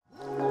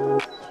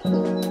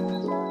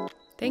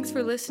Thanks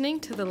for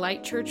listening to the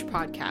Light Church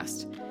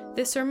podcast.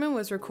 This sermon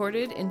was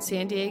recorded in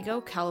San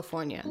Diego,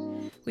 California.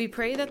 We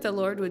pray that the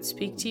Lord would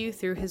speak to you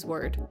through His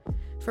Word.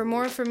 For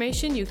more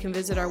information, you can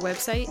visit our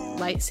website,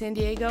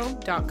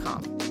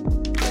 lightsandiego.com.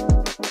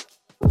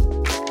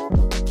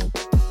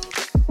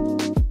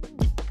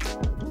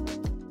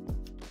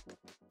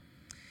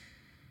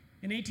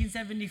 In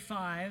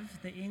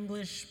 1875, the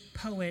English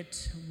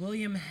poet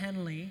William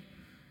Henley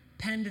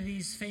penned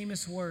these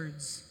famous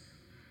words: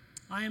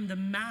 "I am the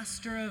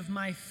master of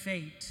my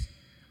fate.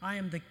 I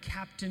am the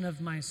captain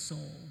of my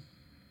soul."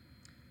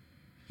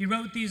 He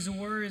wrote these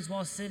words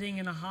while sitting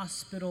in a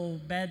hospital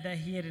bed that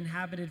he had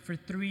inhabited for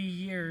 3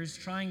 years,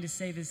 trying to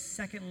save his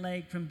second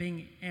leg from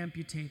being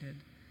amputated.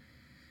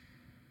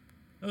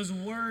 Those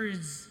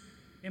words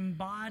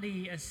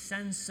embody a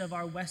sense of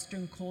our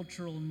Western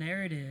cultural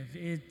narrative.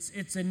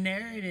 It's a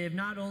narrative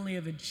not only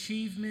of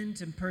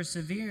achievement and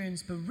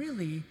perseverance, but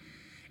really,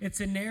 it's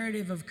a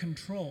narrative of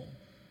control.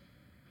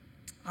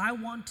 I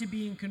want to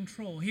be in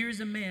control. Here's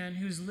a man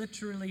whose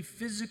literally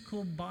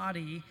physical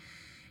body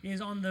is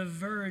on the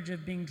verge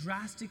of being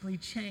drastically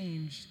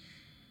changed,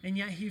 and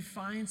yet he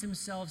finds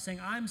himself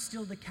saying, I'm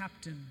still the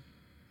captain.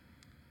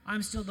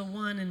 I'm still the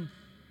one. And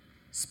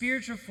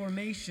spiritual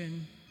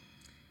formation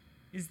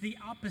is the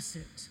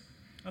opposite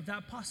of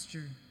that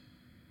posture.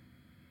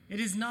 It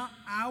is not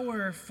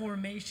our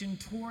formation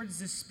towards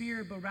the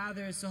Spirit, but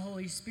rather it's the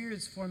Holy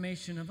Spirit's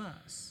formation of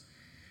us.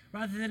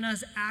 Rather than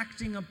us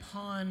acting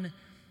upon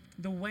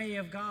the way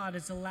of God,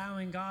 it's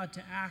allowing God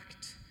to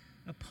act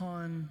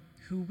upon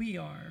who we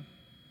are.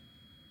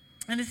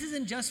 And this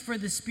isn't just for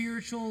the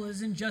spiritual, it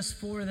isn't just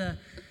for the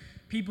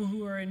people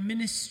who are in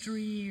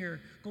ministry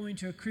or going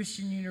to a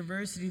Christian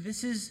university.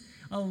 This is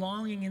a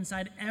longing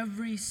inside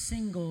every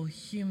single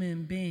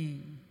human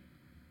being.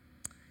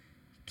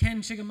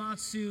 Ken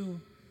Shigematsu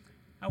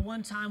at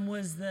one time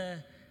was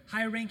the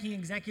high-ranking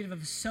executive of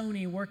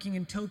Sony working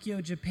in Tokyo,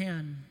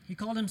 Japan. He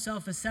called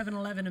himself a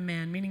 7-Eleven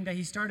man, meaning that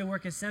he started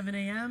work at 7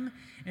 a.m.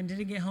 and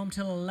didn't get home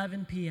till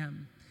 11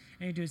 p.m.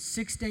 And he'd do it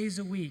 6 days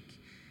a week.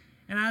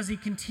 And as he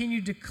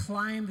continued to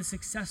climb the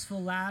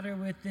successful ladder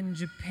within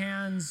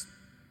Japan's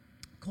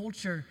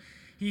culture,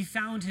 he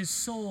found his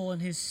soul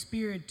and his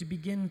spirit to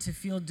begin to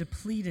feel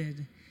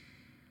depleted.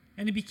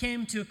 And he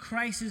became to a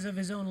crisis of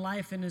his own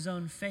life and his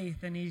own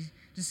faith. And he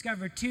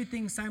discovered two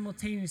things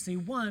simultaneously.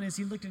 One, as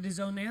he looked at his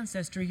own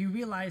ancestry, he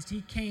realized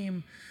he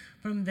came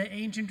from the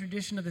ancient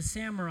tradition of the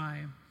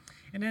samurai.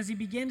 And as he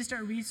began to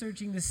start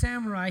researching the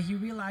samurai, he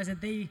realized that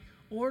they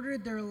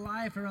ordered their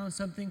life around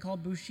something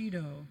called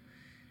Bushido.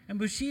 And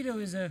Bushido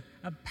is a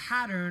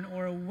pattern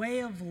or a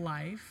way of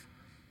life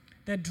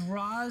that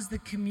draws the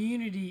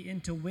community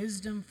into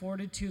wisdom,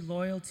 fortitude,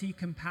 loyalty,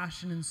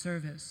 compassion, and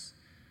service.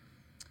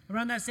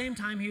 Around that same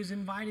time, he was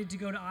invited to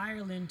go to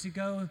Ireland to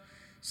go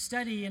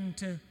study and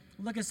to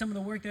look at some of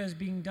the work that was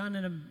being done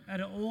at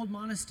an old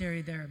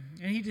monastery there.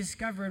 And he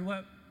discovered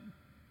what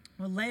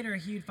later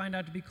he would find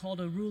out to be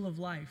called a rule of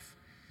life.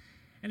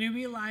 And he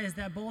realized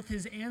that both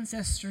his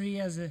ancestry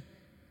as a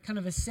kind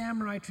of a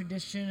samurai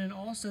tradition and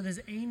also this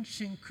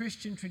ancient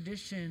Christian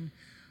tradition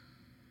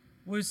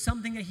was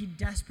something that he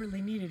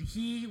desperately needed.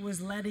 He was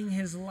letting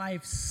his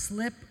life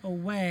slip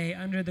away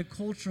under the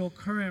cultural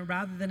current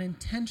rather than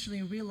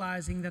intentionally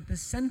realizing that the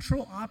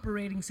central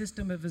operating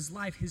system of his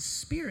life, his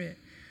spirit,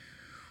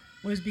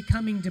 was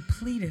becoming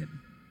depleted.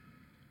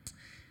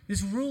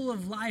 This rule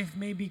of life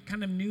may be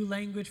kind of new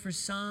language for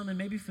some and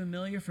maybe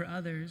familiar for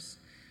others.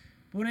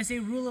 But when I say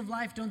rule of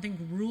life, don't think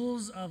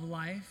rules of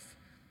life.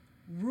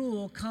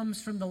 Rule comes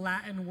from the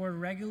Latin word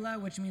regula,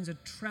 which means a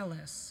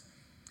trellis.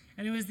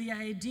 And it was the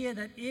idea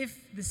that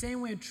if the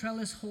same way a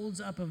trellis holds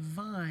up a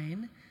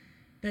vine,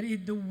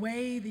 that the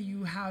way that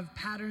you have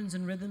patterns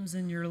and rhythms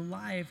in your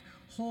life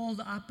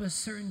hold up a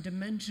certain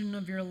dimension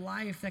of your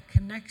life that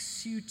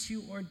connects you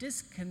to or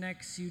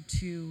disconnects you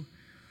to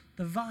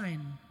the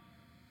vine.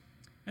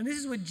 And this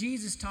is what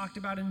Jesus talked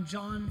about in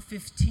John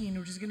 15,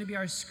 which is going to be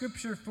our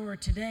scripture for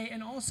today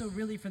and also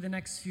really for the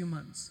next few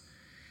months.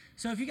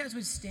 So if you guys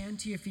would stand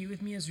to your feet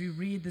with me as we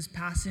read this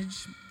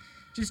passage,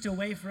 just a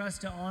way for us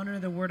to honor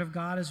the Word of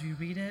God as we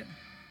read it.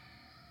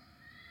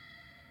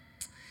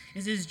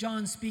 This is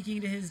John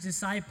speaking to his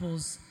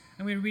disciples,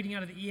 and we're reading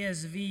out of the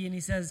ESV, and he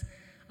says,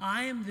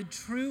 "I am the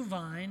true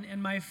vine,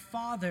 and my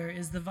Father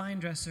is the vine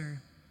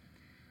dresser.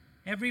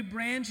 Every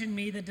branch in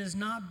me that does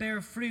not bear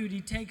fruit, he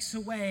takes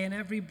away, and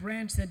every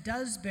branch that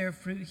does bear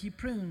fruit, he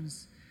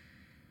prunes,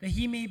 that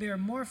he may bear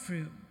more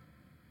fruit.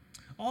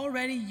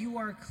 Already you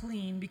are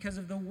clean because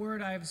of the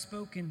word I have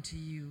spoken to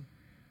you.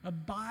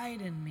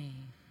 Abide in me,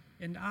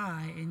 and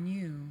I in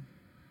you.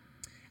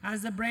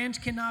 As the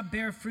branch cannot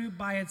bear fruit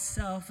by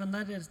itself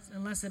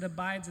unless it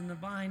abides in the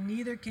vine,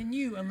 neither can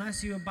you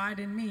unless you abide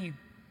in me.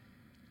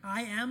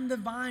 I am the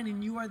vine,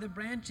 and you are the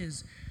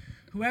branches.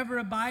 Whoever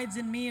abides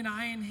in me and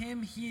I in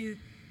him, he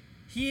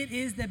it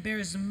is that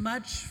bears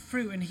much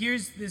fruit." And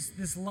here's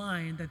this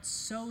line that's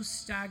so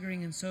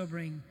staggering and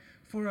sobering.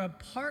 "For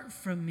apart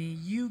from me,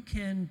 you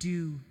can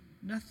do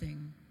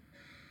nothing."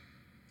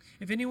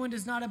 If anyone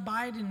does not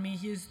abide in me,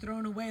 he is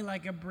thrown away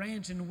like a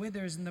branch and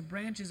withers, and the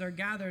branches are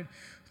gathered,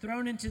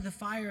 thrown into the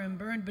fire and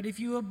burned. But if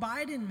you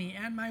abide in me,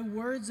 and my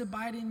words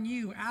abide in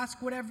you,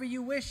 ask whatever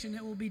you wish, and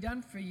it will be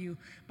done for you.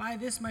 By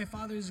this my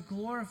Father is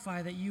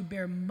glorified, that you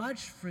bear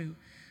much fruit,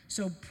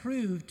 so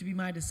prove to be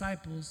my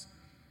disciples.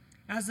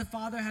 As the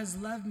Father has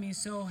loved me,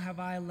 so have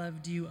I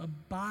loved you.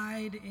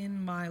 Abide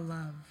in my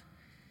love.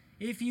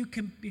 If you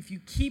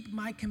keep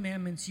my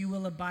commandments, you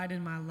will abide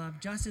in my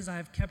love, just as I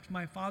have kept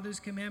my Father's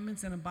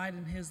commandments and abide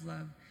in his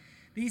love.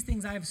 These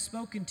things I have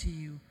spoken to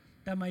you,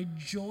 that my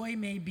joy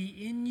may be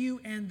in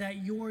you and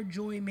that your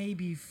joy may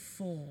be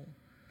full.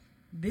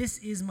 This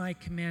is my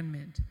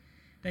commandment,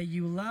 that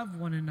you love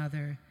one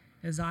another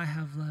as I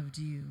have loved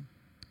you.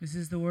 This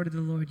is the word of the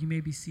Lord. You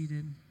may be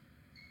seated.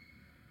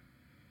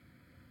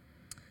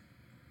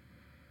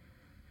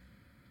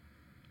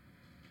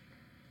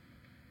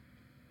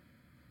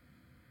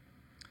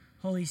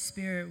 Holy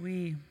Spirit,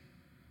 we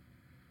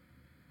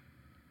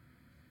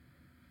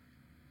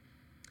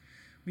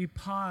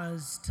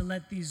pause to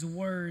let these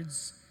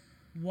words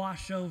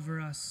wash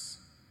over us.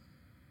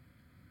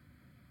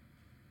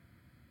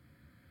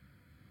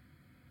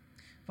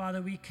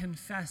 Father, we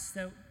confess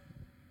that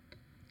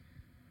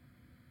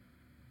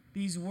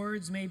these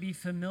words may be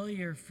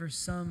familiar for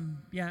some,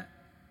 yet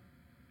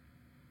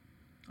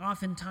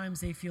oftentimes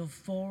they feel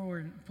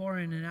foreign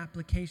in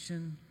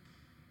application.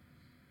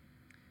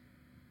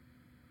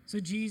 So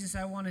Jesus,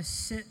 I want to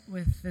sit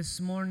with this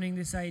morning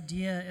this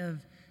idea of,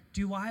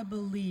 do I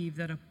believe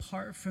that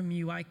apart from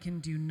you I can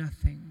do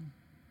nothing?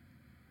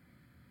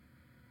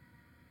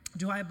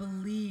 Do I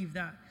believe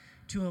that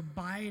to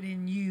abide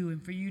in you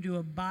and for you to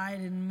abide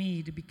in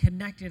me, to be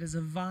connected as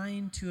a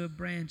vine to a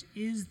branch,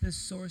 is the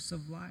source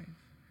of life?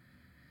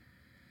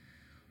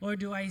 Or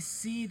do I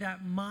see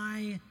that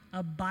my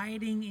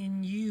abiding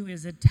in you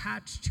is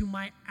attached to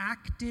my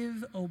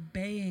active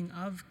obeying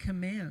of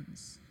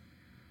commands?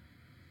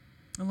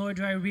 And Lord,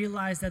 do I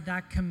realize that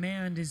that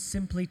command is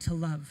simply to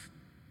love?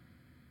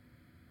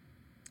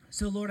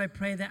 So Lord, I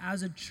pray that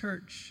as a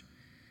church,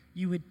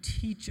 you would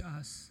teach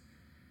us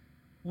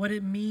what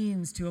it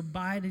means to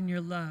abide in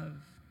your love,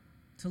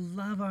 to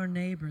love our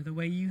neighbor the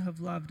way you have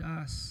loved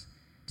us,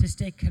 to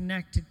stay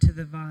connected to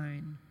the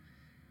vine.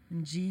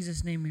 In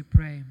Jesus' name we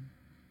pray.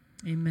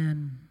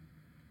 Amen.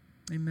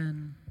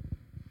 Amen.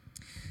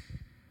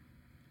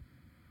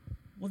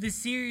 Well, this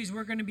series,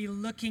 we're going to be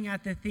looking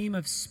at the theme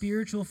of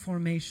spiritual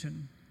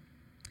formation.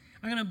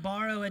 I'm going to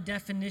borrow a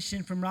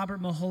definition from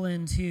Robert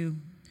Mulholland, who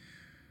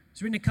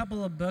has written a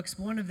couple of books.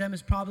 One of them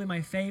is probably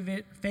my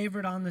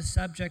favorite on the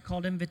subject,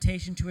 called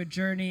Invitation to a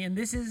Journey. And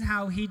this is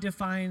how he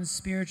defines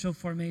spiritual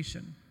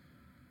formation: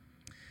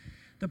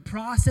 the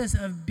process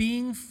of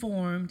being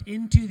formed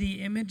into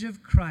the image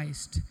of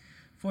Christ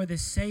for the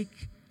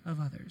sake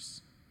of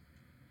others.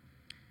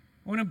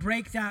 I want to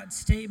break that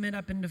statement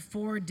up into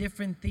 4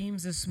 different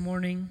themes this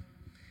morning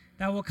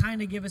that will kind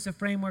of give us a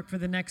framework for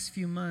the next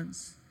few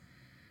months.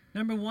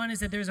 Number 1 is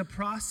that there's a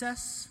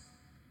process.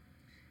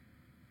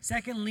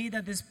 Secondly,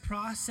 that this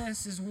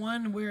process is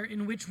one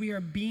in which we are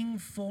being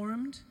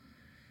formed.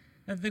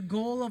 That the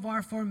goal of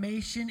our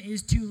formation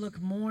is to look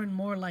more and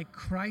more like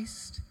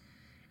Christ.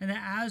 And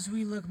that as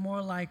we look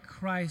more like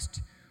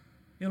Christ,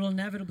 it will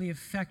inevitably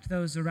affect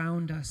those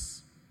around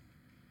us.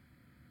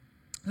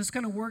 Let's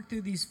kind of work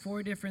through these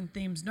 4 different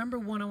themes. Number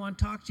 1, I want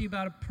to talk to you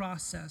about a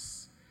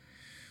process.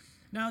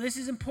 Now, this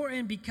is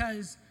important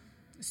because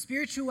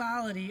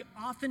spirituality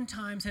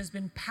oftentimes has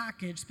been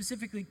packaged,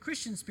 specifically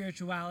Christian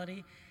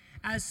spirituality,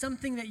 as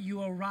something that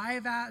you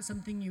arrive at,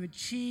 something you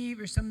achieve,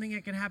 or something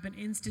that can happen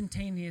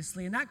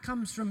instantaneously. And that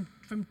comes from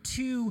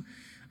 2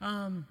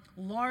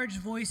 large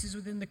voices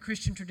within the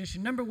Christian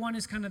tradition. Number 1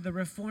 is kind of the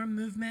Reform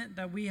movement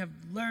that we have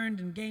learned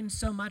and gained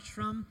so much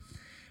from.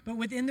 But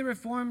within the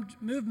Reformed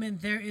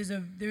movement, there's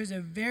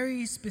a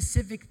very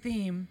specific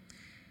theme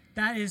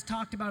that is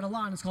talked about a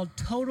lot, and it's called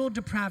total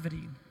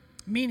depravity,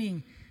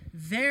 meaning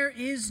there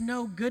is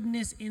no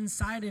goodness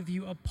inside of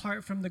you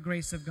apart from the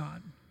grace of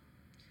God.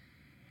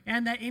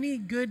 And that any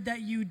good that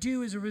you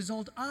do is a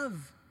result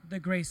of the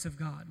grace of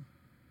God.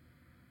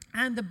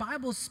 And the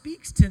Bible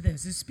speaks to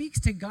this. It speaks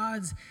to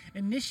God's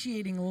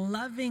initiating,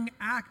 loving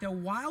act that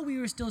while we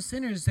were still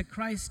sinners, that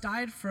Christ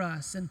died for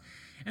us. And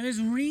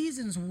there's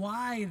reasons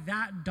why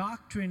that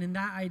doctrine and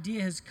that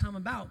idea has come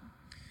about.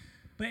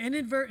 But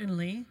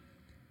inadvertently,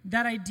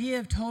 that idea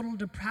of total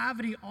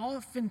depravity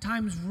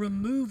oftentimes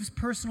removes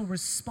personal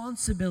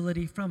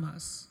responsibility from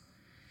us.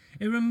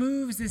 It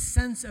removes this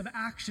sense of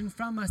action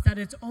from us, that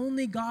it's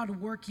only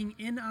God working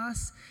in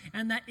us,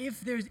 and that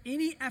if there's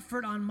any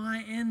effort on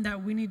my end,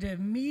 that we need to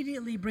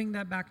immediately bring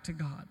that back to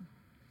God.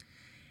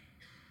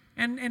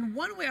 And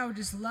one way I would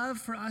just love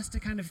for us to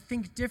kind of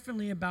think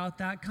differently about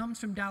that comes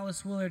from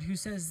Dallas Willard, who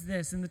says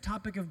this in the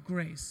topic of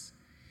grace.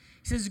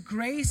 He says,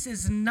 grace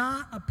is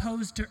not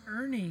opposed to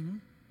earning.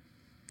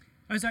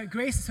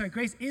 Grace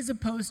is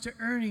opposed to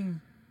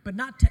earning, but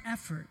not to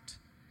effort.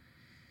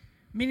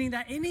 Meaning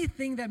that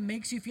anything that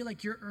makes you feel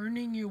like you're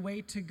earning your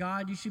way to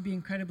God, you should be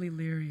incredibly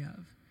leery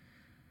of.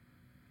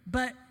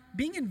 But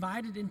being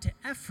invited into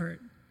effort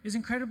is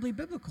incredibly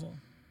biblical.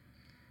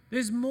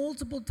 There's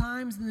multiple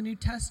times in the New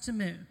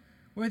Testament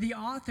where the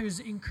authors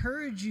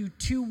encourage you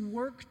to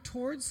work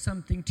towards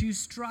something, to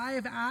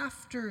strive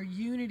after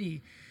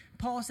unity.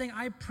 Paul is saying,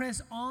 I press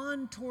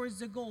on towards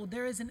the goal.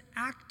 There is an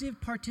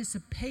active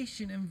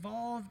participation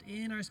involved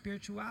in our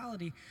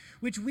spirituality,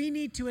 which we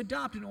need to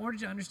adopt in order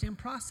to understand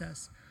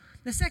process.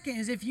 The second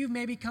is, if you've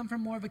maybe come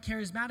from more of a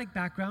charismatic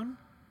background,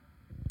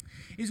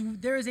 is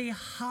there is a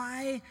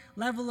high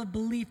level of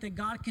belief that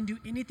God can do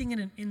anything in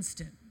an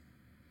instant.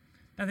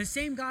 Now, the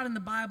same God in the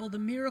Bible, the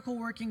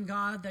miracle-working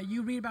God that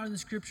you read about in the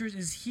scriptures,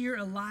 is here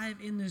alive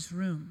in this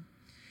room.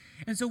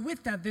 And so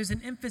with that, there's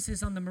an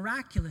emphasis on the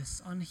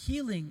miraculous, on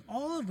healing,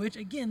 all of which,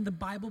 again, the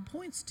Bible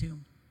points to.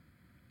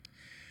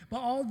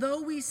 But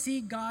although we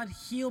see God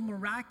heal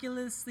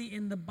miraculously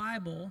in the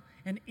Bible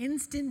and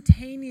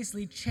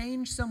instantaneously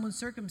change someone's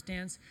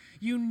circumstance,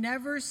 you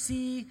never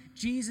see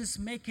Jesus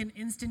make an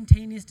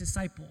instantaneous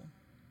disciple.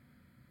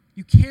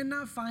 You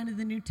cannot find in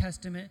the New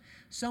Testament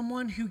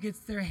someone who gets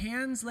their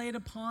hands laid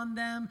upon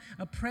them,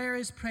 a prayer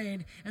is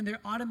prayed, and they're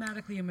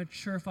automatically a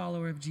mature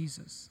follower of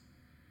Jesus.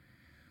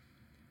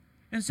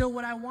 And so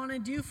what I want to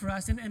do for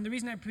us, and the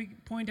reason I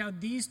point out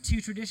these two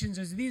traditions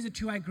is these are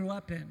two I grew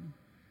up in.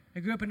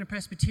 I grew up in a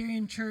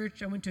Presbyterian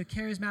church. I went to a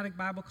charismatic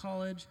Bible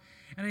college,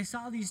 and I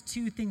saw these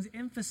two things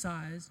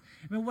emphasized.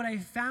 But what I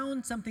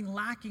found something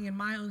lacking in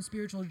my own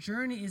spiritual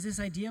journey is this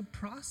idea of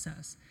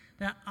process,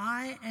 that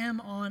I am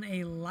on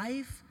a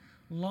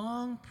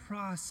lifelong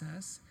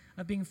process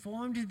of being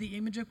formed into the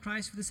image of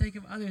Christ for the sake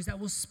of others that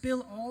will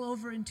spill all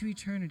over into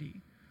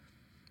eternity.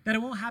 That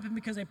it won't happen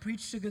because I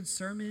preached a good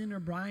sermon or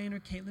Brian or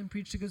Caitlin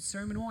preached a good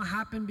sermon. It won't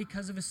happen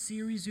because of a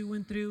series we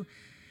went through.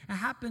 It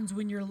happens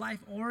when your life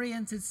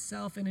orients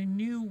itself in a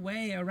new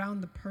way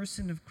around the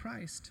person of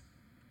Christ.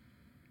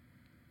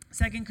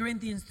 2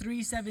 Corinthians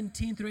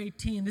 3:17 through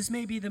 18. This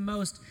may be the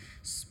most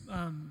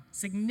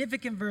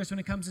significant verse when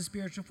it comes to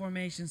spiritual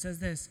formation. It says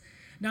this,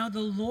 now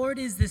the Lord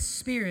is the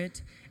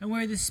Spirit, and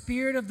where the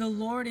Spirit of the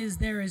Lord is,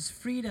 there is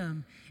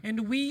freedom.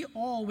 And we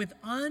all, with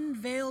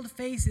unveiled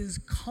faces,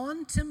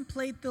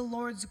 contemplate the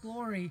Lord's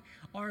glory,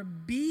 are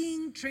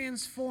being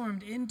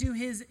transformed into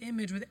his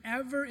image with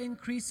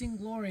ever-increasing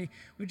glory,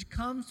 which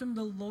comes from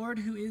the Lord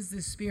who is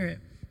the Spirit.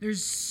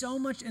 There's so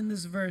much in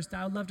this verse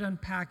that I would love to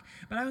unpack,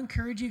 but I would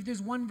encourage you, if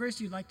there's one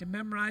verse you'd like to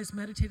memorize,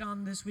 meditate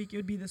on this week, it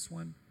would be this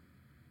one.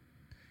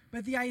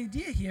 But the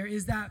idea here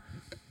is that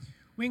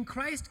when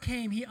Christ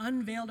came, he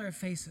unveiled our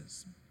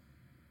faces.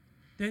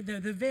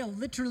 The veil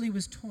literally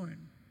was torn.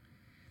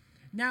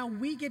 Now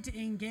we get to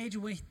engage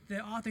with,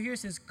 the author here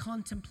says,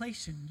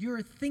 contemplation.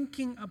 You're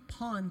thinking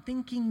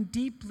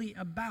deeply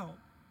about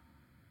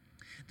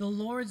the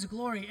Lord's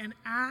glory. And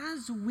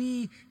as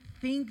we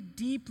think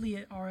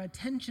deeply, our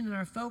attention and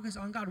our focus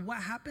on God, what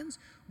happens?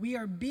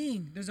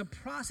 There's a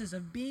process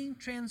of being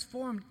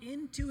transformed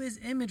into his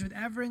image with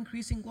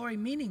ever-increasing glory,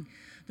 meaning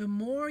the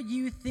more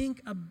you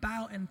think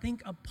about and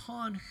think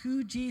upon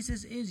who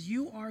Jesus is,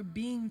 you are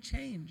being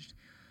changed.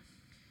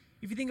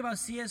 If you think about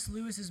C.S.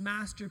 Lewis's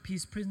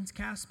masterpiece, Prince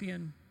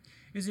Caspian,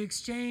 there's an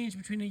exchange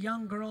between a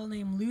young girl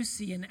named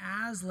Lucy and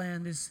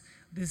Aslan,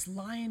 this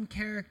lion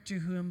character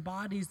who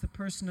embodies the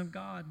person of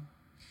God.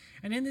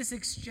 And in this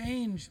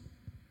exchange,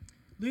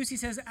 Lucy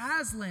says,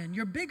 Aslan,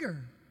 you're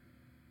bigger.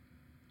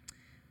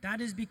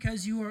 That is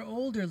because you are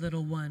older,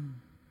 little one,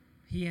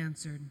 he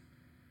answered.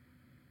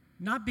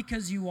 Not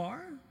because you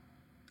are,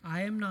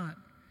 I am not.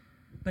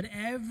 But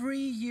every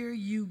year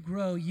you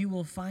grow, you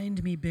will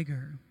find me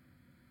bigger.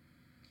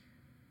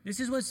 This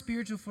is what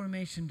spiritual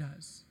formation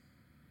does.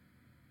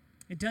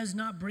 It does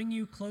not bring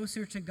you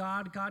closer to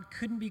God. God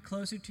couldn't be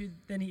closer to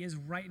than he is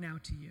right now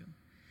to you.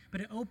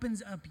 But it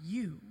opens up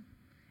you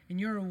and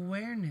your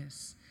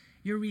awareness,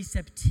 your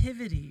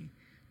receptivity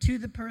to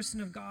the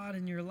person of God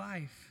in your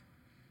life.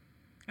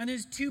 And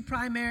there's two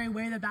primary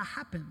ways that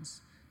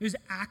happens. There's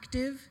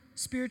active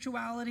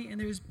spirituality and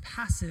there's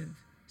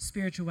passive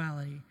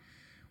spirituality.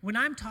 When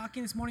I'm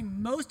talking this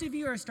morning, most of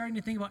you are starting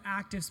to think about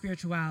active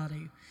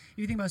spirituality.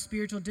 You think about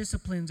spiritual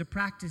disciplines or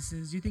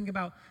practices. You think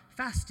about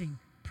fasting,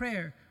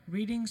 prayer,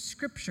 reading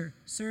scripture,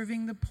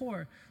 serving the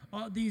poor.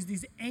 All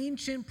these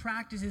ancient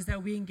practices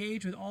that we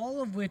engage with,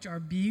 all of which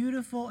are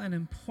beautiful and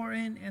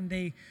important, and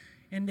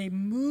they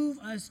move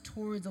us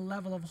towards a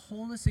level of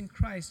wholeness in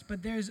Christ.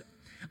 But there's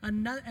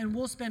another, and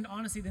we'll spend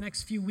honestly the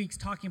next few weeks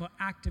talking about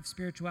active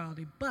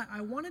spirituality. But I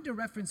wanted to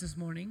reference this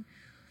morning,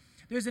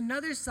 there's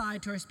another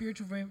side to our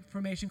spiritual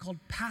formation called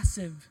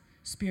passive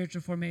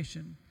spiritual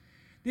formation.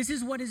 This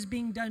is what is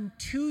being done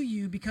to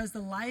you because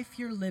the life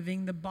you're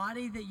living, the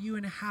body that you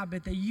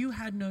inhabit, that you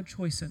had no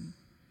choice in.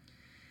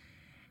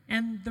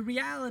 And the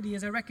reality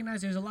is, I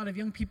recognize there's a lot of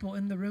young people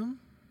in the room.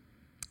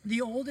 The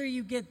older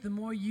you get, the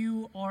more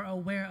you are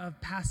aware of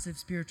passive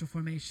spiritual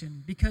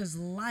formation because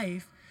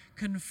life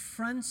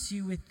confronts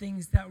you with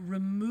things that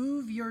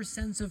remove your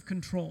sense of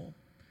control.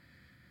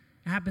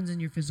 It happens in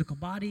your physical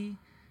body,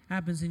 it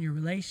happens in your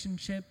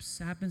relationships,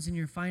 it happens in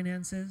your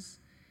finances.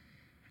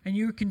 And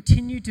you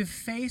continue to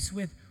face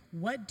with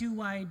what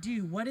do I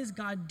do? What is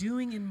God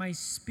doing in my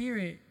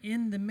spirit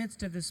in the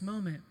midst of this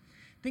moment?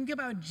 Think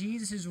about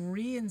Jesus'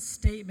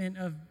 reinstatement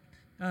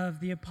of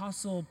the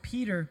apostle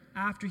Peter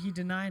after he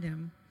denied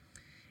him.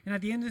 And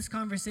at the end of this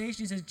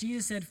conversation, he says,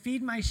 Jesus said,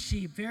 "Feed my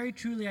sheep. Very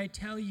truly, I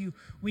tell you,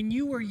 when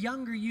you were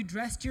younger, you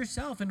dressed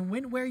yourself and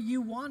went where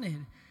you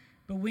wanted.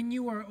 But when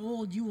you are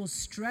old, you will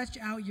stretch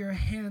out your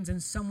hands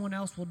and someone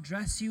else will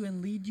dress you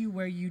and lead you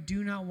where you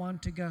do not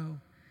want to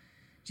go."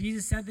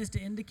 Jesus said this to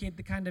indicate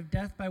the kind of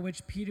death by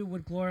which Peter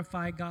would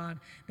glorify God.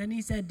 Then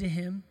he said to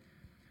him,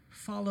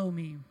 "Follow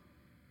me."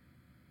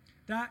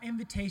 That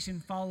invitation,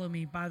 "follow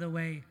me," by the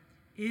way,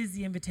 is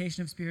the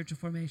invitation of spiritual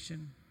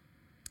formation.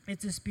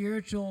 It is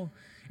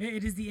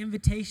the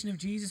invitation of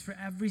Jesus for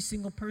every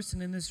single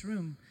person in this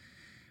room.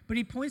 But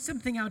he points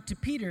something out to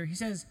Peter. He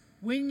says,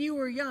 when you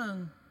were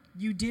young,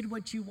 you did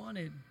what you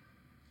wanted.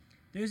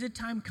 There's a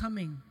time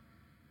coming.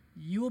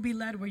 You will be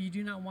led where you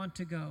do not want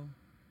to go.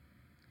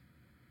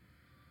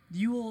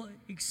 You will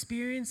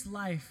experience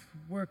life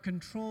where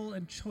control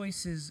and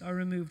choices are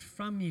removed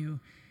from you.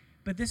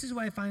 But this is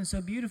what I find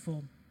so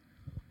beautiful.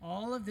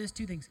 All of this,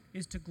 two things,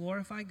 is to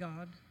glorify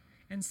God.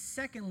 And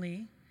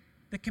secondly,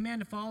 the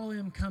command to follow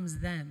him comes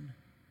then.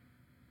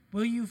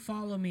 Will you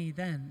follow me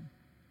then?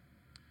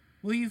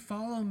 Will you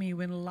follow me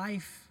when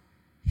life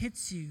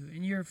hits you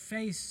and you're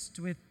faced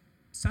with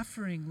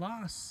suffering,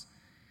 loss?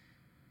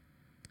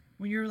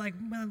 When you're like,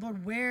 "Man,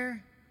 Lord,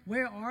 where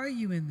are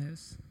you in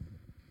this?"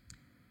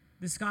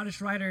 The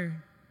Scottish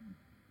writer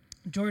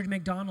George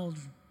MacDonald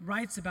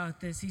writes about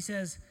this. He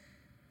says,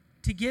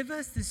 "To give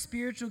us the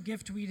spiritual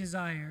gift we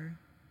desire,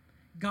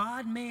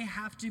 God may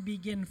have to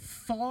begin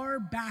far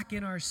back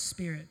in our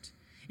spirit,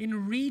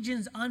 in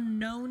regions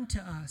unknown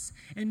to us,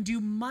 and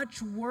do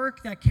much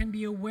work that can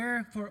be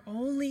aware for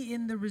only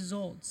in the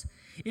results.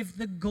 If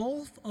the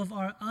gulf of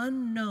our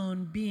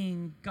unknown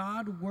being,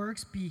 God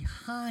works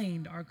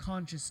behind our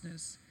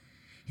consciousness,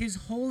 his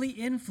holy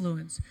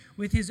influence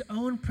with his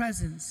own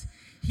presence.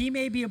 He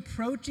may be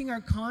approaching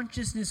our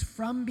consciousness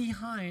from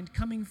behind,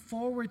 coming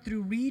forward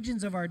through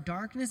regions of our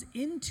darkness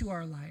into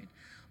our light.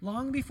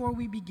 Long before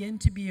we begin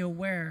to be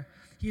aware,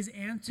 he is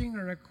answering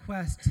a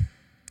request,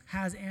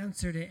 has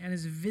answered it, and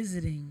is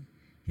visiting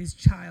his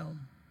child."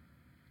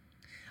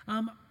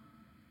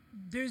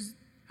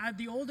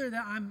 The older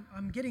that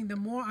I'm getting, the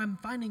more I'm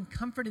finding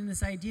comfort in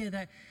this idea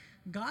that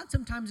God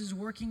sometimes is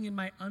working in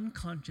my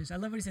unconscious. I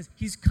love what he says.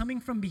 He's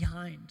coming from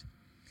behind.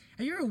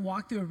 Have you ever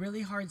walked through a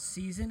really hard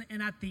season,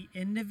 and at the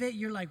end of it,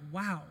 you're like,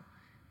 wow,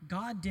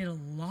 God did a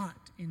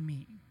lot in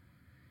me.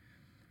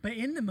 But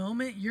in the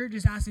moment, you're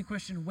just asking the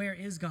question, where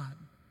is God?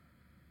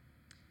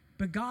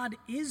 But God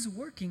is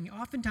working.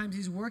 Oftentimes,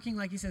 he's working,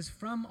 like he says,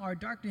 from our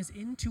darkness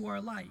into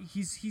our light.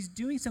 He's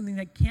doing something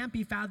that can't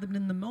be fathomed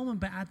in the moment,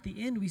 but at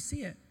the end, we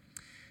see it.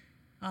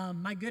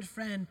 My good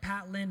friend,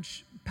 Pat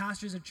Lynch,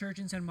 pastors a church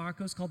in San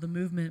Marcos called The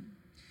Movement,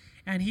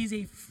 and he's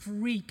a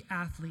freak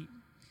athlete.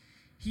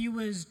 He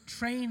was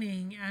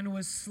training and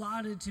was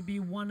slotted to be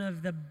one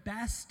of the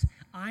best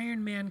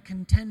Ironman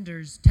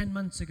contenders 10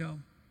 months ago.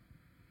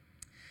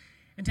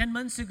 And 10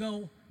 months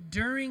ago,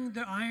 during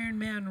the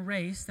Ironman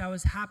race that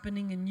was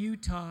happening in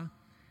Utah,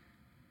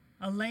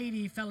 a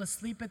lady fell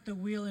asleep at the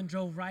wheel and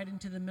drove right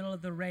into the middle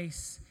of the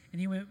race.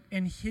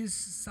 And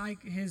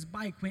his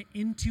bike went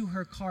into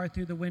her car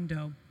through the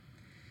window.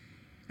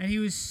 And he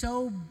was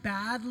so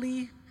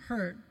badly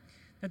hurt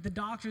that the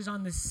doctors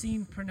on the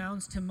scene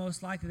pronounced him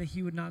most likely that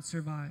he would not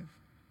survive.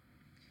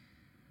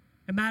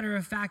 A matter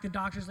of fact, the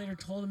doctors later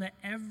told him that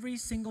every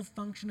single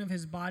function of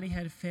his body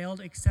had failed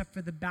except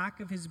for the back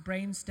of his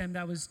brainstem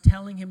that was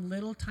telling him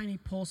little tiny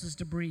pulses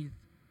to breathe.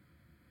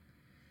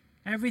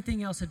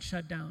 Everything else had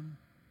shut down.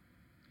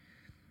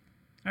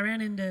 I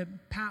ran into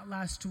Pat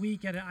last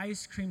week at an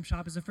ice cream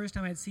shop. It's the first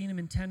time I'd seen him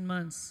in 10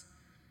 months.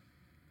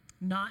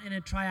 Not in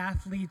a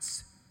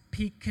triathlete's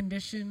peak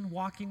condition,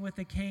 walking with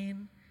a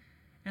cane.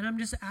 And I'm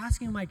just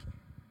asking him,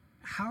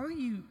 how are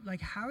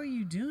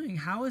you doing?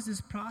 How has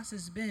this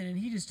process been? And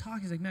he just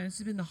talks. He's like, man, this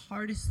has been the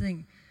hardest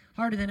thing,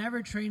 harder than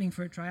ever training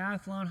for a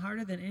triathlon,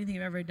 harder than anything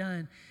I've ever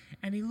done.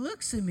 And he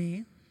looks at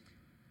me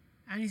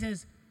and he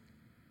says,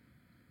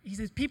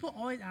 people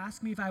always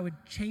ask me if I would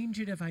change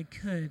it if I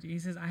could. He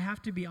says, I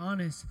have to be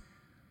honest,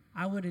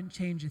 I wouldn't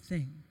change a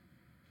thing.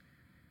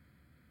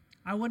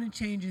 I wouldn't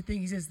change a thing.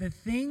 He says, the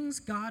things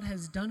God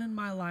has done in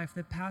my life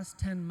the past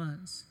 10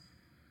 months,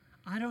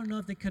 I don't know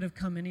if they could have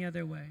come any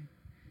other way.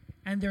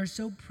 And they're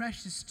so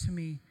precious to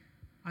me,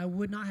 I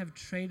would not have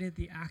traded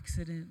the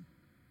accident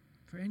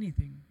for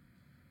anything.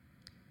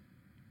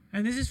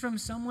 And this is from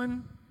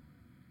someone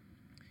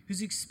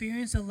who's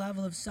experienced a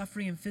level of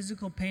suffering and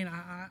physical pain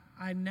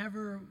I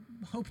never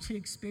hoped to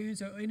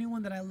experience, or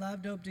anyone that I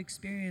loved hoped to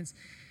experience.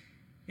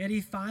 Yet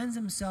he finds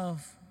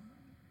himself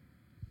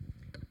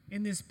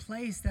in this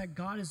place that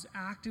God is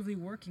actively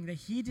working, that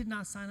he did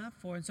not sign up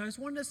for. And so I just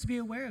wanted us to be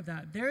aware of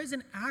that. There is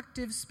an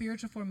active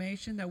spiritual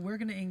formation that we're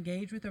going to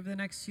engage with over the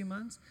next few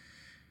months.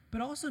 But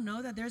also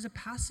know that there's a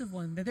passive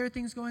one, that there are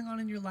things going on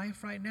in your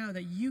life right now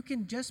that you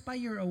can, just by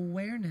your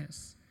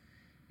awareness,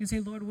 you can say,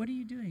 Lord, what are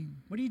you doing?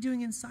 What are you doing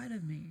inside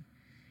of me?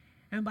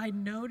 And by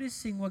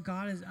noticing what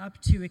God is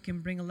up to, it can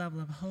bring a level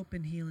of hope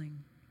and healing.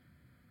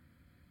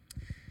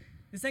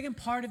 The second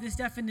part of this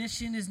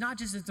definition is not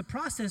just it's a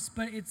process,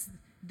 but it's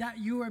that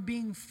you are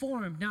being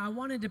formed. Now, I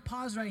wanted to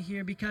pause right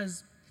here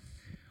because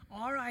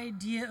our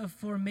idea of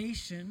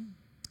formation,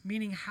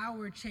 meaning how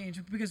we're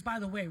changed, because by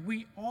the way,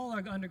 we all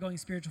are undergoing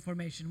spiritual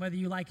formation, whether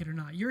you like it or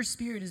not. Your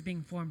spirit is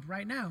being formed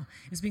right now.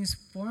 It's being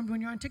formed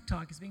when you're on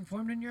TikTok. It's being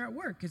formed when you're at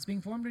work. It's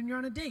being formed when you're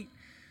on a date.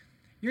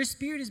 Your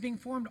spirit is being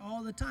formed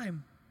all the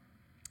time.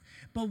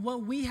 But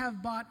what we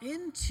have bought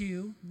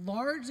into,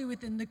 largely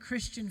within the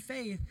Christian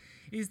faith,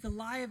 is the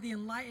lie of the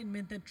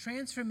Enlightenment that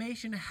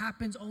transformation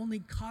happens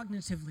only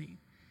cognitively.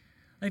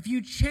 If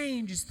you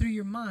change, it's through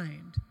your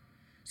mind.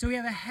 So we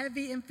have a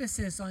heavy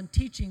emphasis on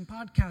teaching,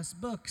 podcasts,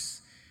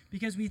 books,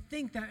 because we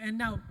think that, and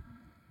now,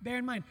 bear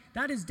in mind,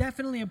 that is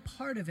definitely a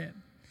part of it.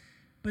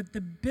 But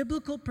the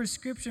biblical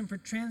prescription for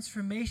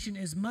transformation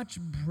is much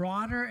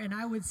broader and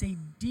I would say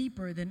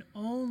deeper than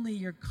only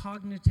your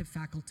cognitive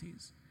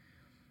faculties.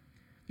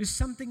 There's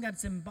something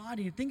that's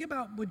embodied. Think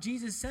about what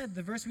Jesus said,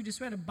 the verse we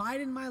just read, abide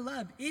in my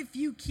love. If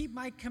you keep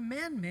my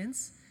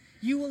commandments,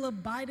 you will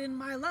abide in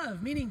my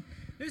love. Meaning,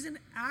 there's an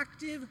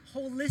active,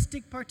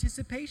 holistic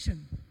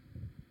participation.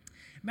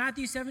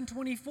 Matthew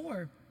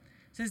 7:24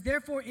 says,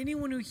 therefore,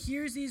 anyone who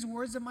hears these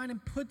words of mine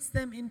and puts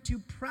them into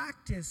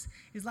practice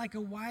is like a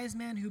wise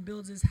man who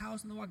builds his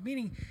house on the rock.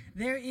 Meaning,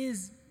 there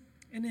is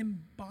an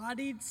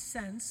embodied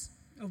sense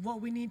of what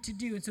we need to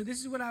do. And so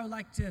this is what I would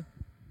like to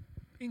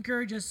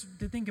encourage us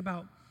to think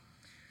about.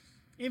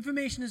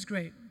 Information is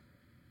great,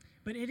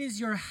 but it is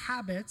your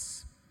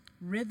habits,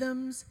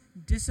 rhythms,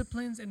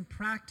 disciplines, and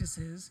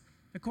practices,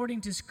 according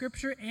to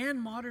Scripture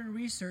and modern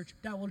research,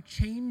 that will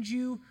change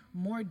you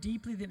more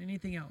deeply than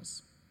anything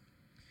else.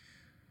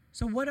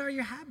 So what are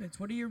your habits?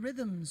 What are your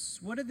rhythms?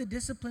 What are the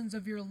disciplines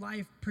of your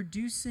life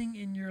producing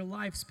in your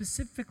life,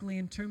 specifically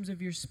in terms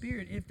of your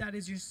spirit, if that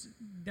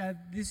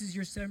this is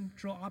your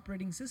central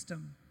operating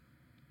system?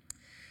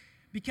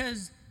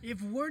 Because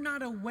if we're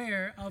not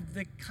aware of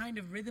the kind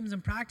of rhythms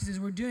and practices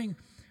we're doing,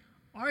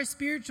 our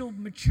spiritual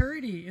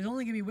maturity is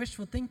only going to be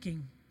wishful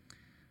thinking.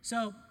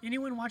 So,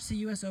 anyone watch the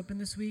U.S. Open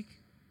this week?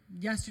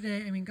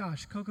 Yesterday,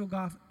 Coco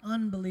Gauff,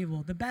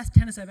 unbelievable. The best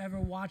tennis I've ever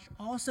watched.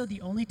 Also,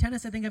 the only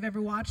tennis I think I've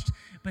ever watched,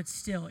 but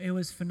still, it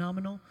was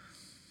phenomenal.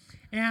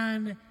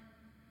 And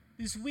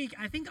this week,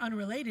 I think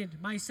unrelated,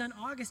 my son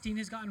Augustine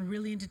has gotten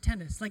really into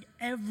tennis. Like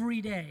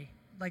every day,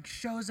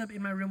 shows up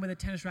in my room with a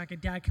tennis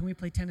racket. Dad, can we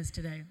play tennis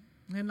today?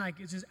 And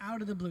it's just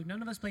out of the blue.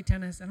 None of us play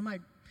tennis. And I'm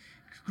like,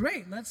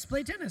 great, let's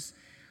play tennis.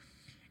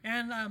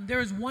 And there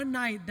was one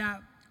night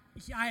that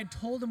I had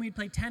told him we'd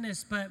play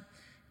tennis, but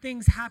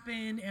things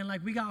happened, and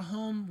we got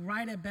home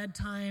right at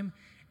bedtime,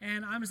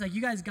 and I'm just like,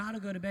 you guys got to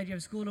go to bed. You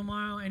have school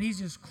tomorrow. And he's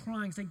just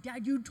crying. He's like,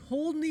 Dad, you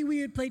told me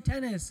we would play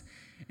tennis.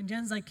 And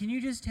Jen's like, can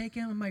you just take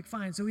him? I'm like,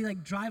 fine. So we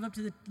drive up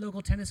to the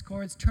local tennis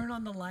courts, turn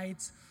on the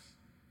lights.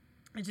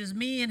 It's just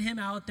me and him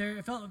out there.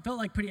 It felt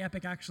like pretty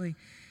epic, actually.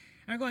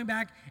 And we're going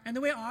back, and the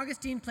way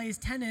Augustine plays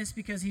tennis,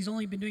 because he's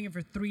only been doing it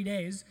for 3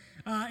 days,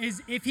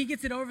 is if he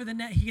gets it over the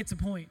net, he gets a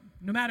point.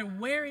 No matter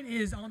where it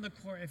is on the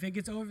court, if it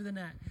gets over the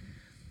net.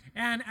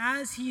 And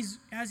as he's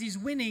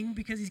winning,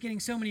 because he's getting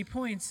so many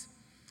points,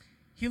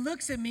 he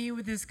looks at me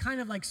with this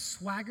kind of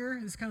swagger,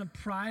 this kind of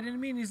pride in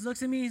me, and he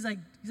looks at me, he's like,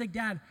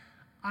 Dad,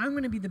 I'm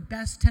going to be the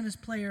best tennis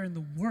player in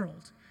the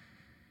world.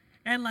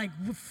 And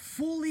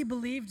fully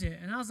believed it.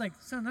 And I was like,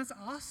 son, that's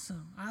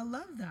awesome. I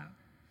love that.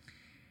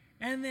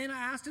 And then I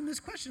asked him this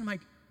question. I'm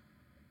like,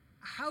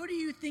 how do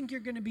you think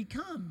you're going to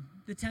become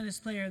the tennis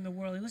player in the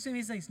world? And listen to me,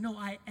 he's like, no,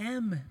 I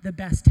am the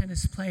best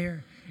tennis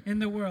player in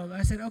the world.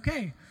 I said,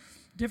 okay,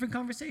 different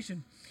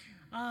conversation.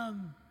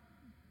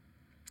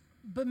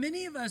 But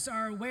many of us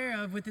are aware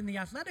of, within the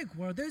athletic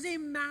world, there's a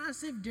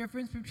massive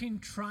difference between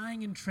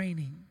trying and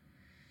training.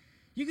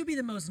 You could be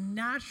the most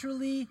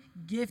naturally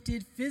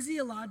gifted,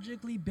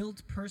 physiologically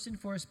built person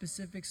for a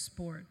specific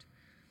sport.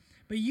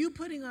 But you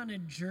putting on a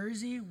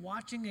jersey,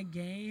 watching a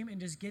game, and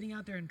just getting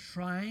out there and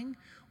trying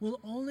will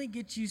only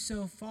get you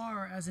so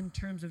far as in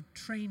terms of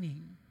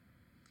training.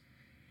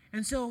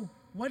 And so,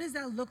 what does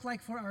that look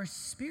like for our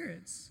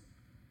spirits?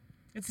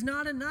 It's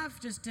not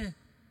enough just to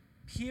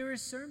hear a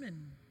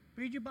sermon.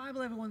 Read your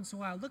Bible every once in a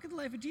while. Look at the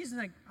life of Jesus.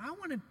 I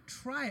want to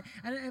try it.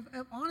 And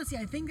honestly,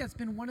 I think that's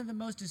been one of the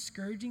most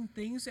discouraging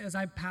things as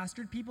I've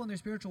pastored people in their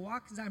spiritual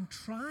walk, is I'm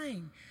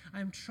trying.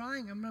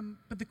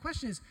 But the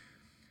question is,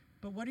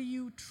 but what are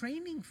you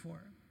training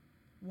for?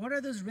 What are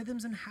those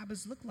rhythms and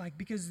habits look like?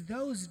 Because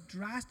those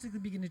drastically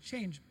begin to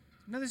change.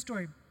 Another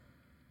story.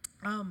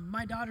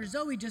 My daughter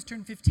Zoe just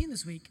turned 15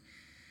 this week.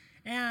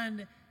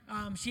 And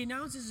she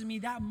announces to me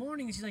that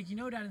morning, she's like,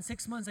 Dad, in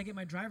 6 months I get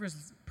my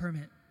driver's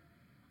permit.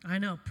 I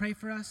know, pray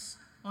for us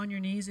on your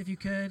knees if you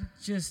could,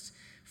 just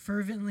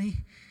fervently.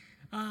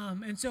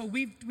 And so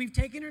we've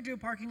taken her to a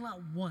parking lot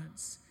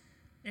once.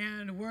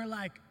 And we're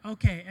like,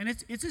 okay. And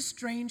it's a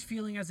strange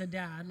feeling as a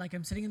dad.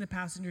 I'm sitting in the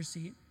passenger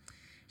seat.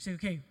 She's like,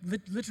 okay,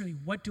 literally,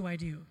 what do I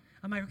do?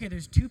 I'm like, okay,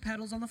 there's 2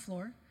 pedals on the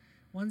floor.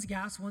 One's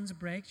gas, one's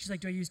brake. She's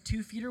like, do I use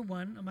 2 feet or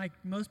 1? I'm like,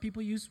 most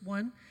people use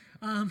 1.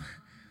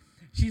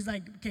 She's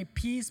like, okay,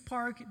 P's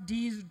park,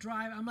 D's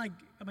drive. I'm like,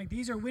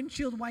 these are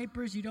windshield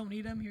wipers. You don't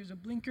need them. Here's a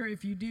blinker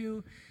if you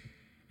do.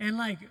 And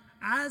like,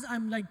 as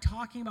I'm like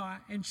talking about,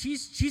 and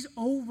she's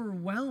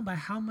overwhelmed by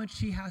how much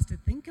she has to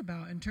think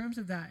about in terms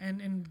of that.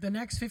 And the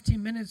next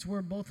 15 minutes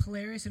were both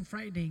hilarious and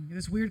frightening.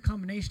 This weird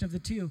combination of the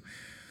two.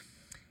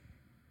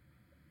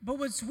 But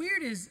what's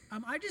weird is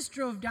I just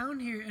drove down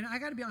here, and I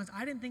got to be honest,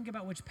 I didn't think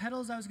about which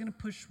pedals I was going to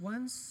push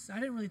once. I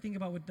didn't really think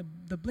about what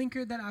the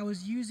blinker that I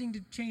was using to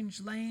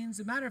change lanes.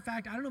 As a matter of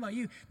fact, I don't know about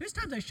you. There's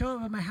times I show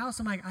up at my house,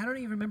 I'm like, I don't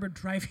even remember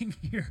driving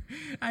here.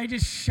 I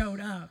just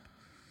showed up.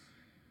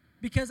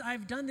 Because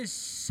I've done this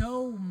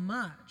so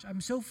much.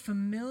 I'm so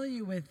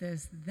familiar with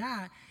this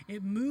that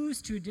it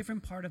moves to a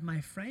different part of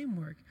my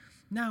framework.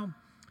 Now,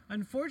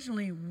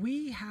 unfortunately,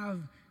 we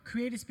have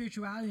created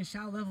spirituality in a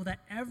shallow level that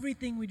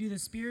everything we do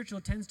that's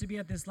spiritual tends to be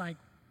at this, like,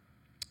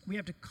 we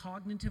have to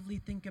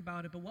cognitively think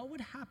about it. But what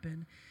would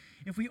happen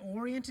if we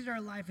oriented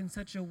our life in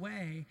such a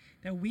way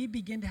that we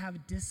begin to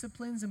have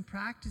disciplines and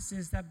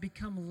practices that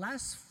become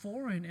less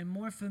foreign and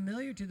more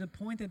familiar to the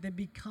point that they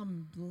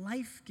become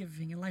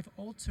life-giving and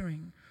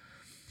life-altering?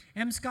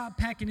 M. Scott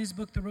Peck, in his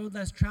book, The Road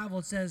Less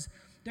Traveled, says,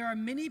 there are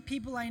many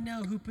people I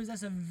know who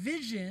possess a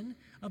vision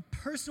of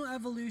personal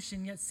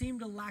evolution yet seem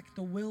to lack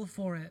the will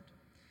for it.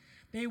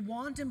 They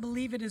want and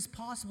believe it is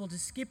possible to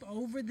skip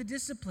over the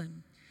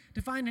discipline,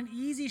 to find an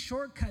easy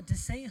shortcut to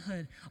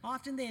sainthood.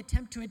 Often they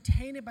attempt to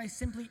attain it by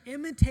simply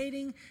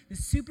imitating the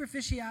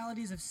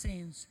superficialities of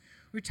saints,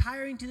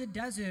 retiring to the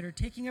desert or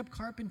taking up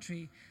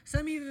carpentry.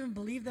 Some even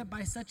believe that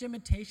by such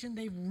imitation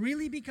they've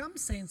really become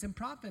saints and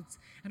prophets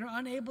and are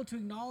unable to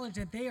acknowledge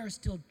that they are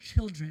still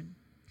children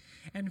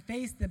and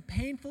face the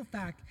painful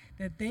fact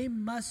that they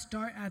must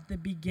start at the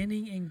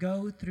beginning and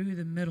go through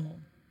the middle.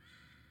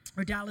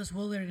 Or Dallas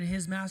Willard in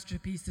his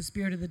masterpiece, The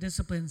Spirit of the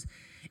Disciplines,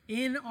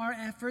 in our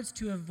efforts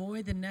to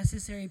avoid the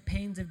necessary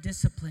pains of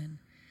discipline,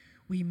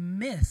 we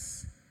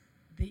miss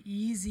the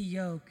easy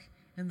yoke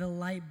and the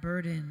light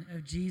burden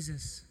of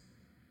Jesus.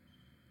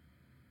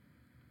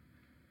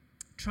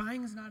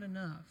 Trying is not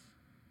enough.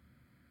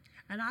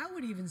 And I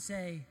would even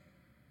say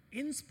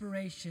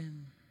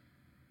inspiration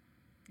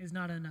is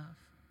not enough.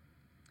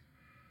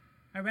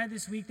 I read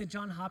this week that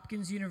Johns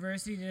Hopkins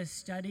University did a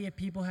study of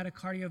people who had a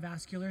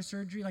cardiovascular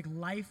surgery, like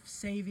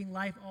life-saving,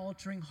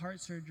 life-altering heart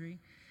surgery.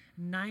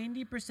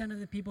 90% of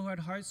the people who had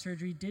heart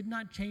surgery did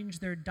not change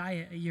their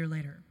diet a year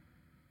later.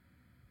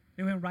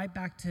 They went right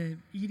back to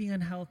eating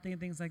unhealthy and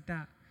things like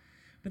that.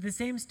 But the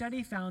same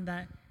study found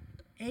that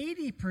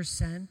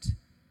 80%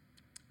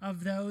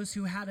 of those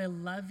who had a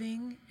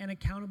loving and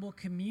accountable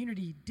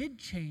community did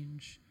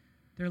change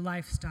their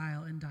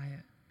lifestyle and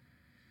diet.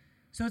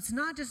 So it's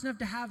not just enough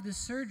to have this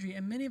surgery,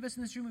 and many of us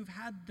in this room have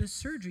had this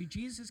surgery.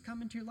 Jesus has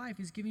come into your life.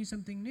 He's giving you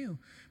something new.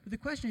 But the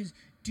question is,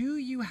 do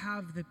you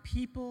have the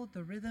people,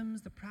 the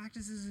rhythms, the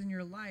practices in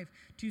your life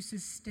to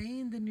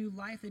sustain the new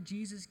life that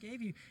Jesus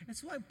gave you?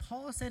 That's what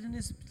Paul said in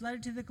his letter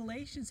to the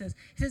Galatians.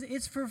 He says,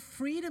 it's for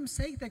freedom's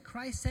sake that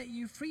Christ set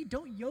you free.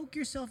 Don't yoke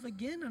yourself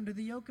again under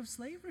the yoke of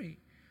slavery.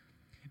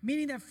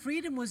 Meaning that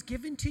freedom was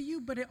given to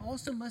you, but it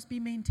also must be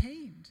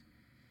maintained.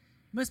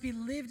 Must be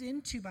lived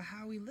into by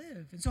how we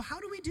live. And so how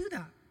do we do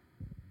that?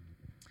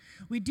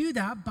 We do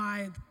that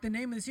by the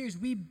name of the series.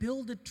 We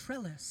build a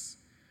trellis.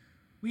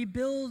 We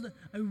build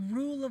a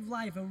rule of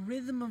life, a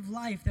rhythm of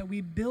life that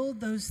we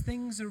build those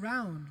things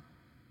around.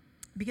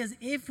 Because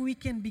if we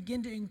can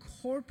begin to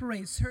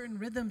incorporate certain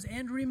rhythms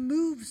and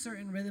remove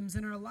certain rhythms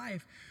in our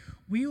life,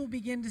 we will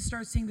begin to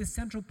start seeing the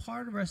central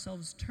part of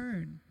ourselves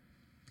turn.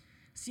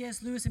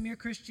 C.S. Lewis in Mere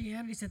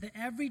Christianity said that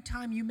every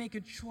time you make a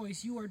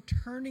choice, you are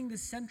turning the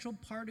central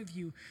part of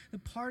you, the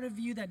part of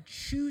you that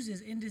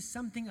chooses, into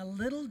something a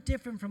little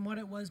different from what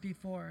it was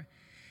before.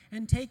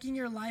 And taking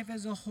your life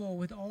as a whole,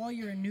 with all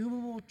your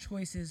innumerable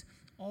choices,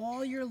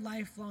 all your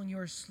life long, you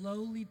are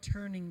slowly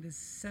turning this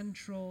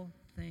central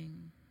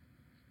thing.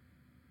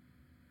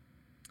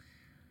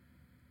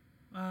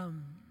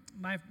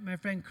 My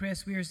friend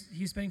Chris, he was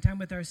spending time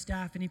with our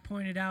staff, and he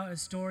pointed out a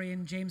story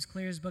in James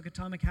Clear's book,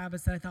 Atomic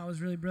Habits, that I thought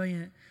was really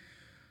brilliant.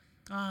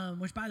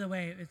 Which, by the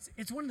way,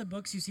 it's one of the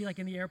books you see like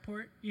in the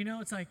airport. You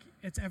know, it's like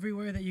it's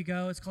everywhere that you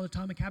go. It's called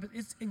Atomic Habits.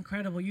 It's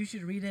incredible. You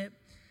should read it.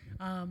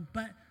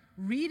 But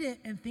read it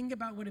and think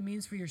about what it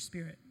means for your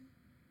spirit,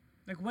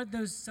 like what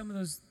some of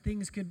those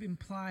things could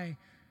imply.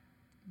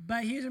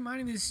 But he was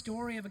reminding me of the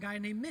story of a guy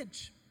named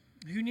Mitch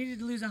who needed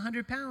to lose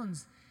 100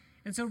 pounds,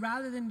 and so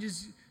rather than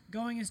just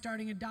going and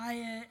starting a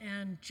diet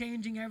and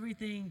changing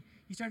everything,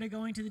 he started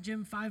going to the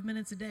gym 5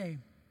 minutes a day.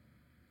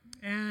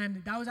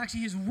 And that was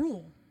actually his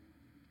rule.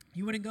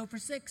 He wouldn't go for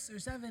 6 or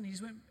 7. He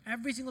just went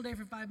every single day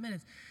for 5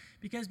 minutes.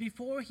 Because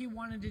before he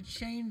wanted to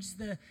change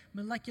the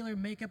molecular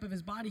makeup of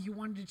his body, he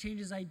wanted to change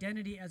his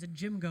identity as a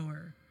gym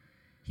goer.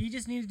 He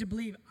just needed to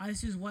believe,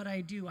 this is what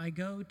I do. I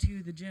go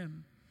to the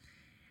gym.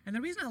 And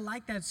the reason I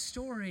like that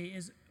story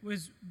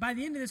was by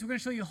the end of this, we're going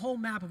to show you a whole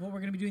map of what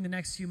we're going to be doing the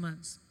next few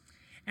months.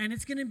 And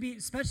it's going to be,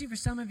 especially for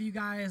some of you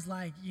guys,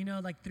 like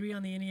 3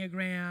 on the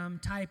Enneagram,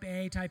 type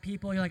A type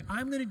people, you're like,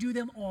 I'm going to do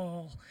them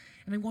all,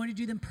 and I'm going to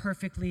do them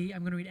perfectly.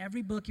 I'm going to read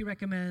every book he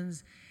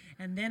recommends,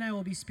 and then I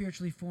will be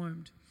spiritually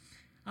formed.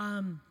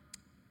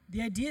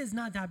 The idea is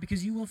not that,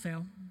 because you will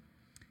fail.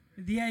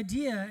 The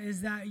idea is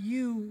that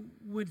you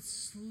would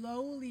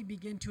slowly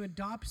begin to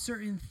adopt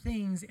certain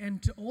things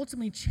and to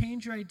ultimately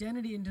change your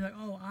identity into like,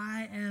 oh,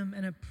 I am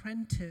an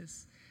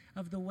apprentice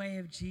of the way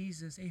of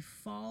Jesus, a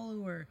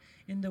follower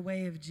in the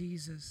way of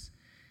Jesus.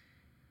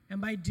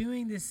 And by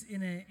doing this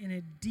in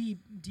a deep,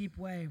 deep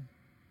way.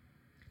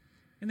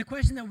 And the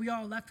question that we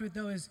all are left with,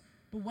 though, is,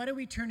 but what are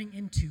we turning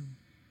into?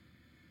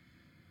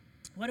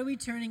 What are we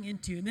turning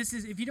into? And this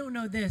is, if you don't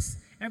know this,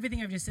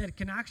 everything I've just said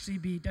can actually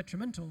be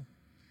detrimental.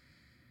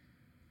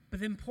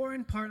 But the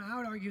important part, I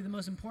would argue the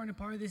most important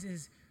part of this,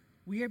 is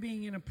we are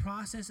being in a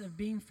process of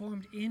being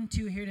formed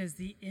into, here it is,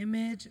 the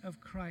image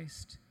of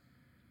Christ.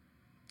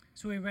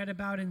 So we read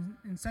about in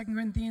 2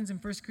 Corinthians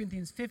and 1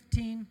 Corinthians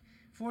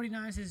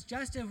 15:49 says,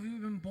 just as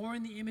we've been born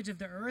in the image of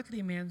the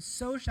earthly man,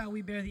 so shall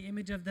we bear the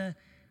image of the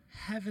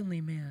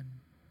heavenly man.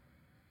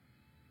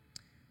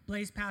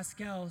 Blaise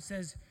Pascal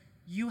says,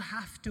 you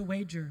have to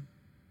wager.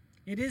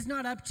 It is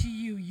not up to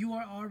you. You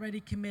are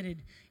already committed.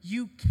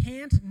 You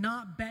can't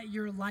not bet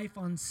your life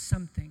on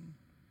something.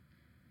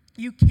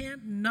 You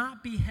can't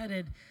not be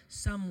headed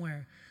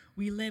somewhere.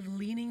 We live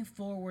leaning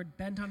forward,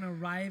 bent on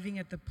arriving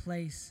at the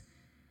place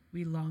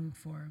we long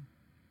for.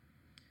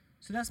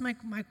 So that's my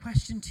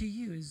question to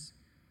you is,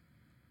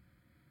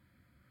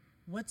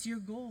 what's your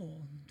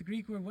goal? The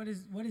Greek word, what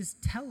is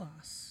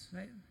telos,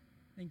 right?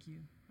 Thank you.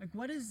 Like,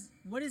 what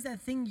is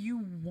that thing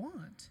you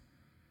want?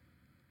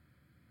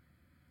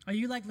 Are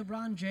you like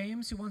LeBron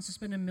James, who wants to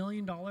spend $1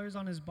 million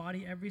on his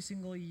body every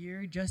single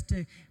year just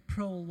to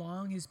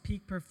prolong his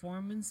peak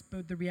performance?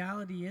 But the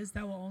reality is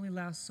that will only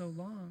last so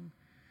long.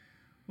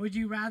 Would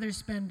you rather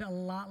spend a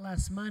lot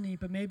less money,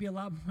 but maybe a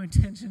lot more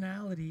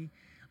intentionality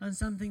on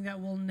something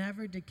that will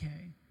never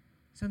decay,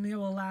 something that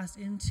will last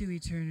into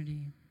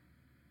eternity?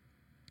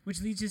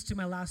 Which leads us to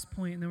my last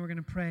point, and then we're going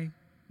to pray.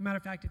 Matter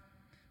of fact,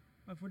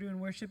 if we're doing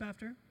worship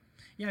after,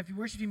 if your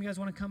worship team, you guys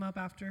want to come up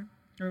after,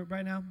 or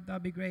right now, that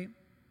would be great.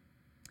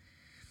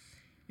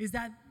 Is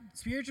that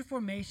spiritual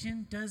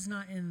formation does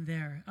not end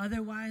there.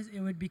 Otherwise, it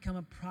would become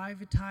a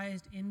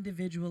privatized,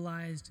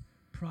 individualized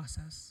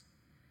process.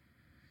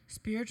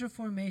 Spiritual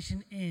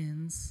formation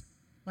ends,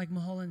 like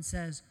Mulholland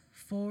says,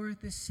 for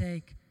the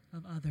sake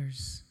of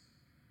others.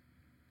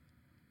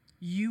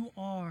 You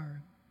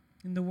are,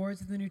 in the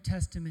words of the New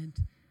Testament,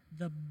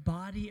 the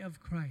body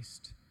of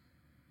Christ.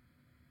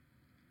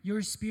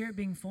 Your spirit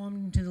being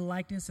formed into the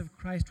likeness of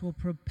Christ will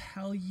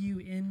propel you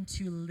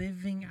into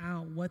living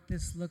out what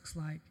this looks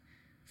like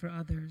for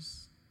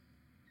others.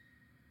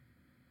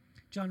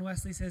 John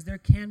Wesley says, there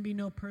can be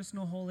no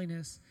personal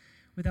holiness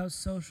without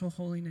social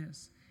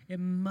holiness. It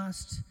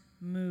must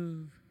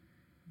move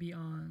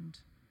beyond.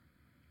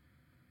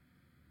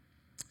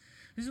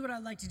 This is what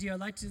I'd like to do. I'd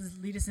like to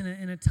lead us in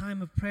a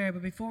time of prayer.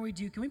 But before we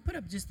do, can we put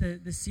up just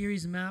the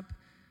series map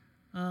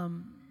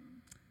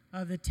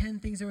of the 10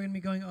 things that we're going to be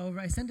going over?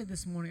 I sent it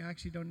this morning. I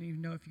actually don't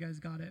even know if you guys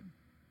got it.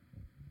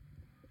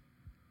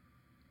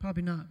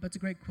 Probably not, but it's a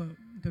great quote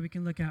that we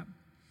can look at.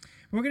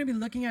 We're going to be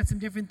looking at some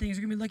different things.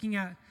 We're going to be looking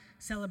at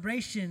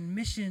celebration,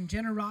 mission,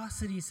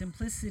 generosity,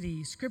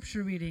 simplicity,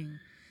 scripture reading,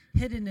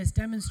 hiddenness,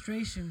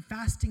 demonstration,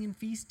 fasting and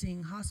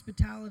feasting,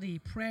 hospitality,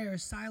 prayer,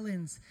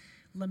 silence,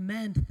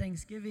 lament,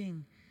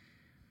 thanksgiving.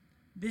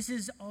 This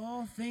is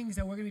all things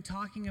that we're going to be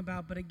talking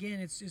about, but again,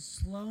 it's just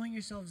slowing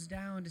yourselves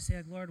down to say,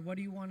 like, Lord, what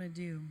do you want to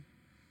do?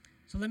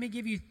 So let me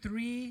give you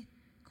 3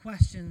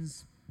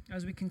 questions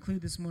as we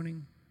conclude this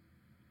morning.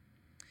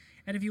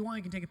 And if you want,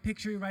 you can take a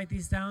picture, write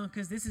these down,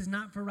 because this is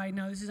not for right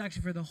now. This is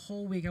actually for the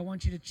whole week. I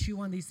want you to chew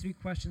on these 3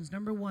 questions.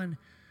 Number 1,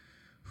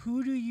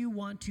 who do you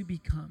want to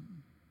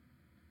become?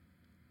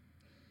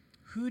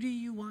 Who do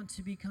you want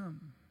to become?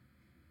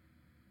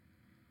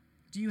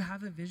 Do you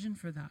have a vision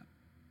for that?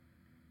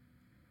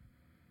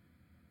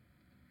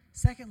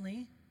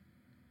 Secondly,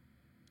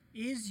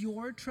 is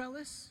your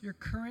trellis, your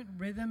current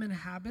rhythm and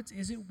habits,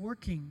 is it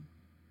working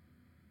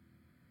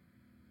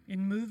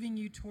in moving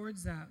you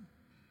towards that?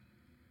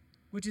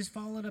 Which is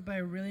followed up by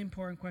a really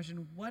important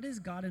question. What is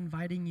God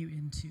inviting you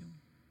into?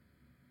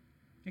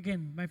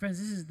 Again, my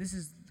friends, this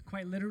is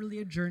quite literally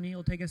a journey. It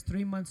will take us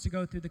 3 months to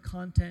go through the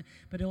content,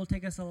 but it will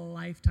take us a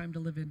lifetime to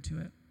live into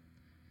it.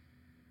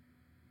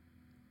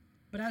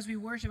 But as we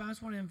worship, I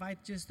just want to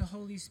invite just the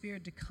Holy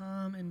Spirit to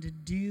come and to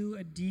do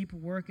a deep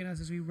work in us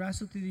as we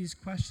wrestle through these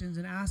questions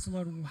and ask the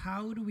Lord,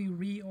 how do we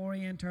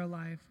reorient our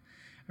life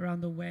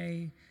around the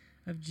way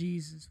of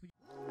Jesus?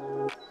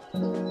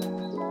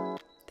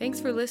 Thanks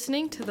for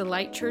listening to the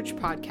Light Church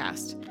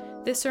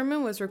podcast. This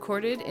sermon was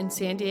recorded in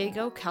San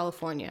Diego,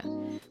 California.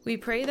 We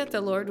pray that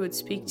the Lord would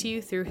speak to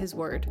you through His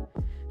Word.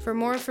 For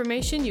more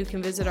information, you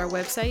can visit our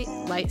website,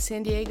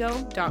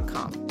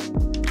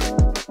 lightsandiego.com.